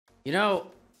You know,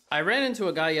 I ran into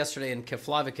a guy yesterday in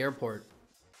Keflavik Airport.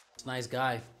 It's a nice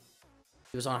guy.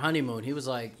 He was on honeymoon. He was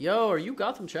like, "Yo, are you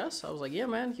Gotham chess?" I was like, "Yeah,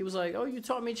 man." He was like, "Oh, you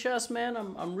taught me chess, man.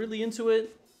 I'm really into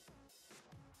it."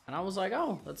 And I was like,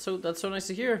 "Oh, that's so nice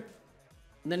to hear."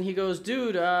 And then he goes,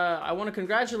 "Dude, I want to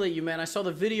congratulate you, man. I saw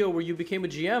the video where you became a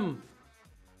GM."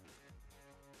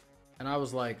 And I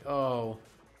was like, "Oh.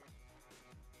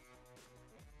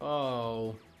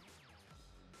 Oh.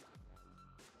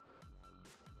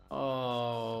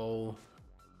 Oh.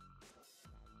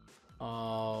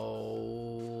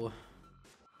 Oh."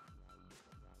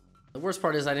 The worst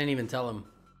part is I didn't even tell him.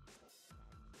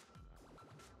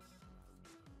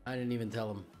 I didn't even tell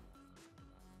him.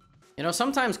 You know,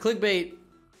 sometimes clickbait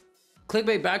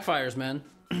backfires, man.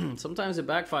 Sometimes it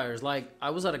backfires. Like, I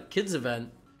was at a kids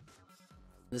event.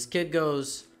 This kid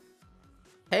goes,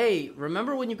 "Hey,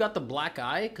 remember when you got the black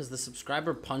eye because the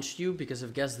subscriber punched you because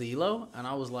of Guess the Elo?" And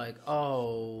I was like,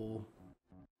 "Oh.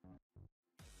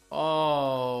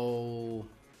 Oh.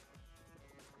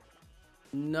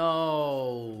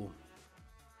 No.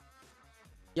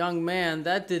 Young man,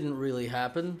 that didn't really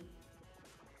happen.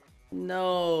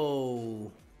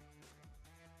 No."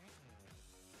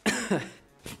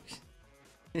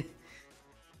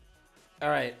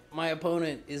 Alright, my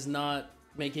opponent is not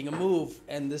making a move,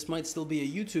 and this might still be a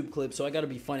YouTube clip, so I gotta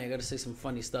be funny. I gotta say some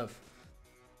funny stuff.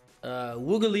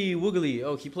 Woogly, woogly.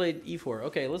 Oh, he played e4.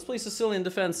 Okay, let's play Sicilian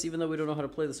defense, even though we don't know how to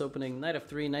play this opening. Knight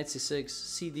f3, knight c6,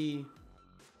 cd.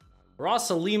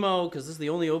 Rossalimo, because this is the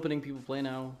only opening people play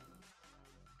now.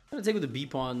 I'm gonna take with the b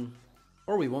pawn,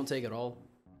 or we won't take at all.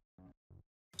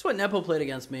 That's what Nepo played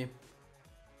against me.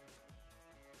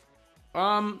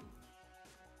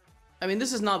 I mean,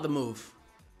 this is not the move.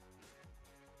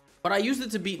 But I used it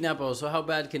to beat Nepo, so how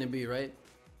bad can it be, right?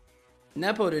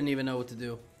 Nepo didn't even know what to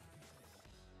do.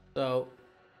 So...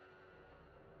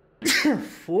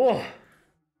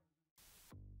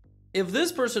 If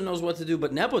this person knows what to do,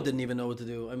 but Nepo didn't even know what to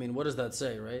do, I mean, what does that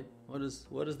say, right? What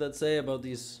does that say about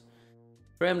these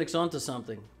Kramnik's onto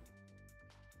something?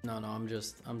 No, I'm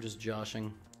just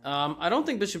joshing. I don't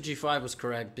think bishop g5 was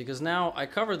correct, because now I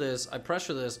cover this, I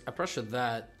pressure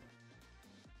that.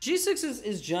 G6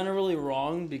 is generally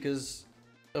wrong because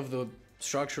of the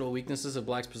structural weaknesses of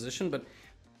Black's position, but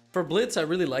for Blitz, I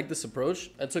really like this approach.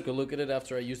 I took a look at it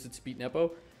after I used it to beat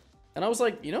Nepo, and I was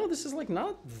like, you know, this is like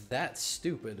not that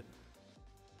stupid.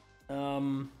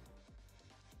 I'm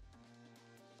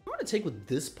gonna take with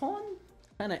this pawn,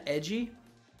 kind of edgy.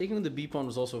 Taking with the b pawn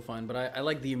was also fine, but I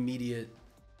like the immediate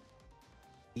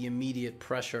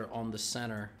pressure on the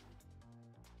center.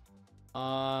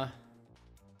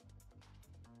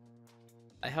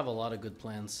 I have a lot of good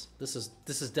plans. This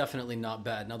is definitely not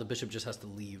bad. Now the bishop just has to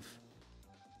leave.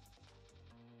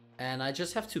 And I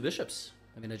just have two bishops.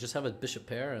 I mean, I just have a bishop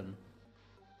pair and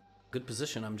good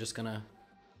position. I'm just gonna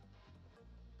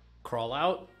crawl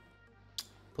out,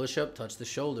 push up, touch the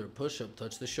shoulder, push up,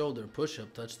 touch the shoulder, push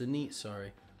up, touch the knee,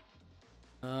 sorry.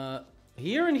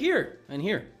 Here and here and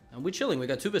here. And we're chilling, we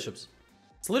got two bishops.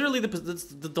 It's literally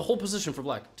the whole position for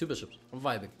Black, two bishops. I'm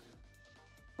vibing.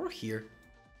 Or here.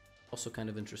 Also kind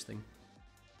of interesting.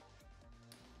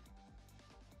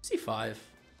 c5.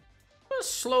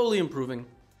 Slowly improving.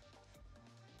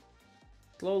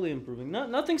 Slowly improving.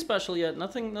 Nothing special yet.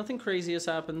 Nothing crazy has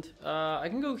happened. I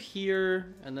can go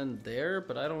here and then there,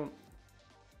 but I don't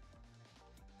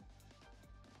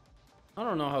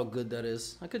know how good that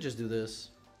is. I could just do this.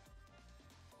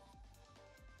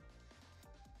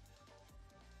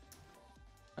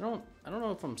 I don't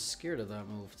know if I'm scared of that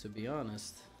move, to be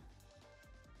honest.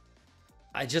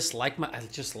 I just like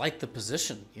the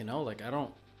position, you know? Like, I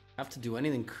don't have to do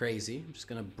anything crazy. I'm just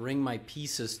gonna bring my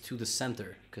pieces to the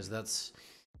center, because that's...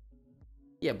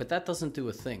 Yeah, but that doesn't do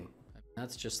a thing.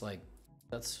 That's just like...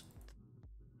 That's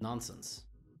nonsense.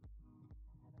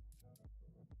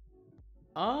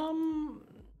 Play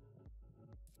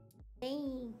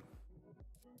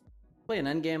an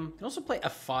endgame. You can also play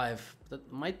f5.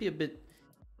 That might be a bit...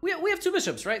 We have two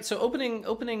bishops, right? So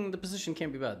opening the position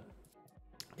can't be bad.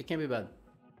 It can't be bad.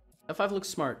 f5 looks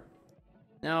smart.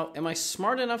 Now, am I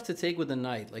smart enough to take with the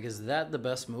knight? Like, is that the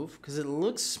best move? Because it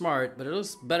looks smart, but it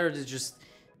looks better to just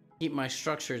keep my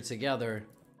structure together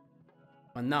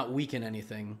and not weaken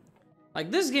anything. Like,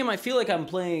 this game, I feel like I'm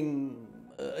playing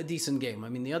a decent game. I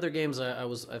mean, the other games, I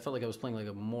felt like I was playing like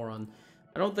a moron.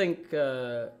 I don't think...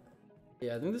 yeah,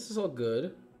 I think this is all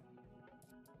good.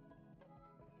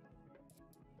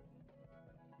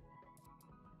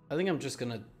 I think I'm just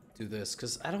gonna do this,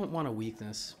 because I don't want a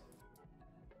weakness.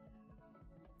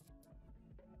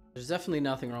 There's definitely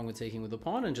nothing wrong with taking with the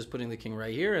pawn and just putting the king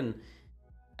right here and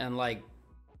like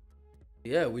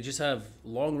Yeah, we just have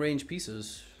long-range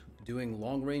pieces doing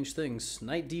long-range things.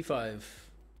 Knight d5.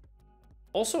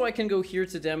 Also, I can go here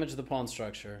to damage the pawn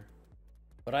structure.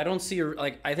 But I don't see,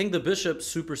 like, I think the bishop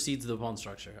supersedes the pawn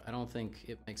structure. I don't think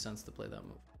it makes sense to play that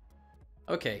move.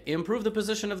 Okay, improve the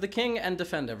position of the king and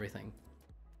defend everything.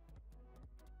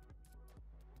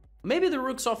 Maybe the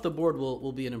rooks off the board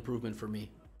will be an improvement for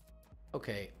me.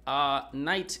 Okay,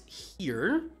 knight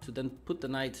here to then put the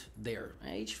knight there.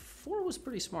 H4 was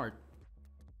pretty smart.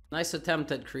 Nice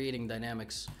attempt at creating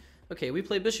dynamics. Okay, we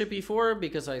play bishop e4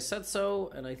 because I said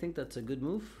so, and I think that's a good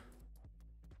move.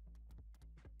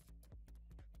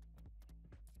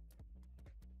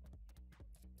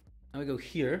 Now we go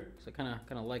here, so I kind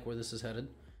of like where this is headed.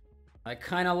 I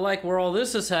kind of like where all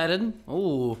this is headed.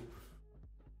 Ooh.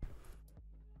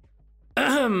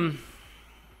 I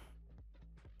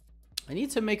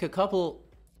need to make a couple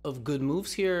of good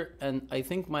moves here, and I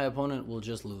think my opponent will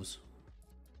just lose.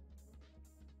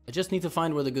 I just need to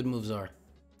find where the good moves are.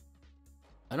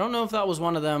 I don't know if that was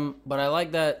one of them, but I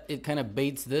like that it kind of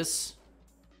baits this.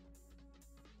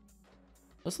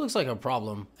 This looks like a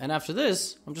problem. And after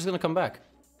this, I'm just going to come back.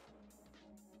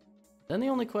 Then the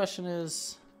only question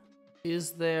is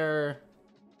there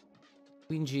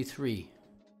queen g3?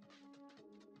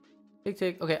 Take,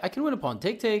 take. Okay, I can win a pawn.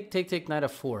 Take, take, take, take, knight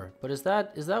f4. But is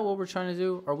that what we're trying to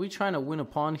do? Are we trying to win a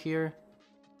pawn here?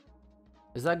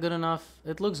 Is that good enough?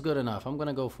 It looks good enough. I'm going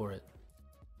to go for it.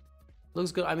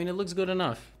 Looks good. I mean, it looks good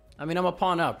enough. I mean, I'm a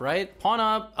pawn up, right? Pawn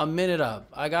up, a minute up.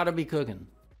 I got to be cooking.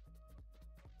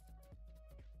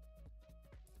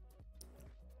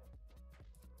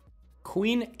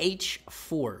 Queen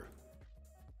h4.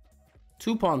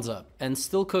 2 pawns up and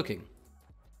still cooking.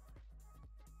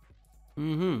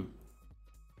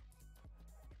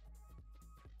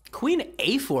 Queen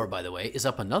a4, by the way, is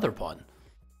up another pawn.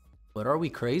 But are we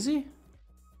crazy?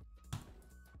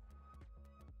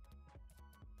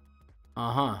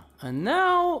 And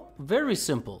now, very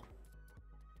simple.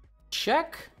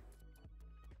 Check.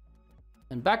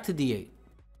 And back to d8.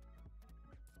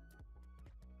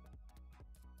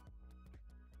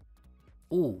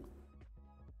 Ooh.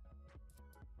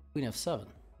 Queen f7.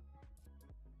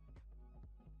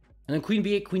 And then queen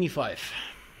b8, queen e5.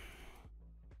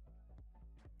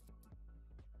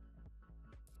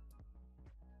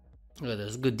 Look at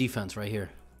this. Good defense right here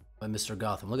by Mr.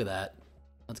 Gotham. Look at that.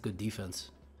 That's good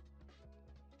defense.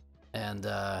 And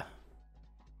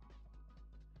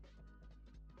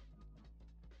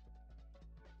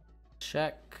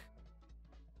check.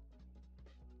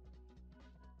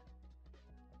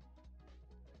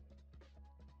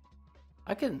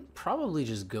 I can probably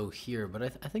just go here, but I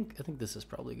think this is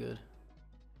probably good.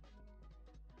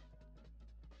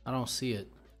 I don't see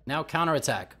it. Now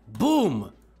counterattack.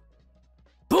 Boom!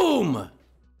 Boom!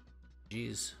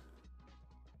 Jeez.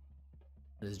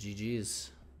 That is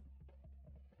GG's.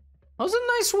 That was a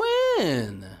nice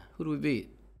win. Who do we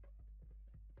beat?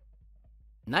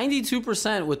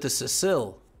 92% with the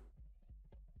Sicil.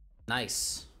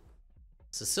 Nice.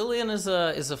 Sicilian is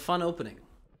a fun opening.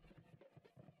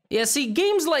 Yeah, see,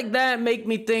 games like that make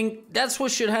me think that's what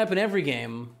should happen every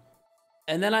game.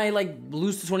 And then I like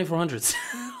lose to 2400s.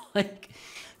 Like,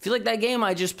 I feel like that game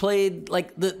I just played,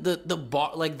 like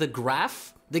the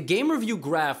graph, the game review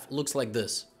graph looks like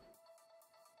this.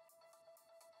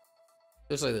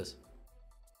 Looks like this.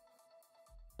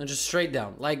 And just straight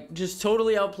down, like just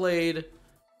totally outplayed.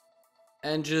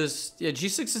 And just, yeah,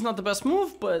 G6 is not the best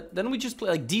move, but then we just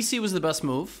play, like DC was the best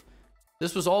move.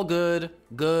 This was all good,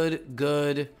 good,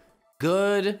 good,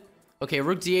 good. Okay,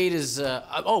 rook d8 is,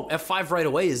 oh, f5 right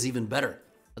away is even better.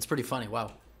 That's pretty funny,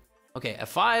 wow. Okay,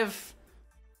 f5,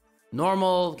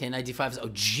 normal. Okay, knight d5 is, oh,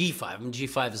 g5. I mean,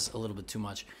 g5 is a little bit too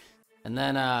much. And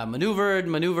then maneuvered,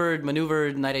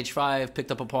 knight h5,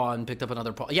 picked up a pawn, picked up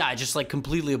another pawn. Yeah, I just like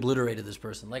completely obliterated this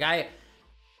person. Like I'm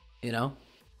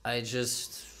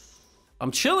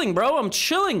chilling, bro, I'm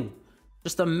chilling.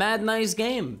 Just a mad nice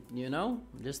game, you know?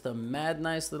 Just a mad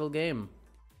nice little game.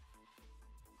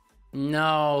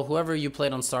 No, whoever you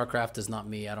played on StarCraft is not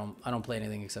me. I don't play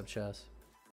anything except chess.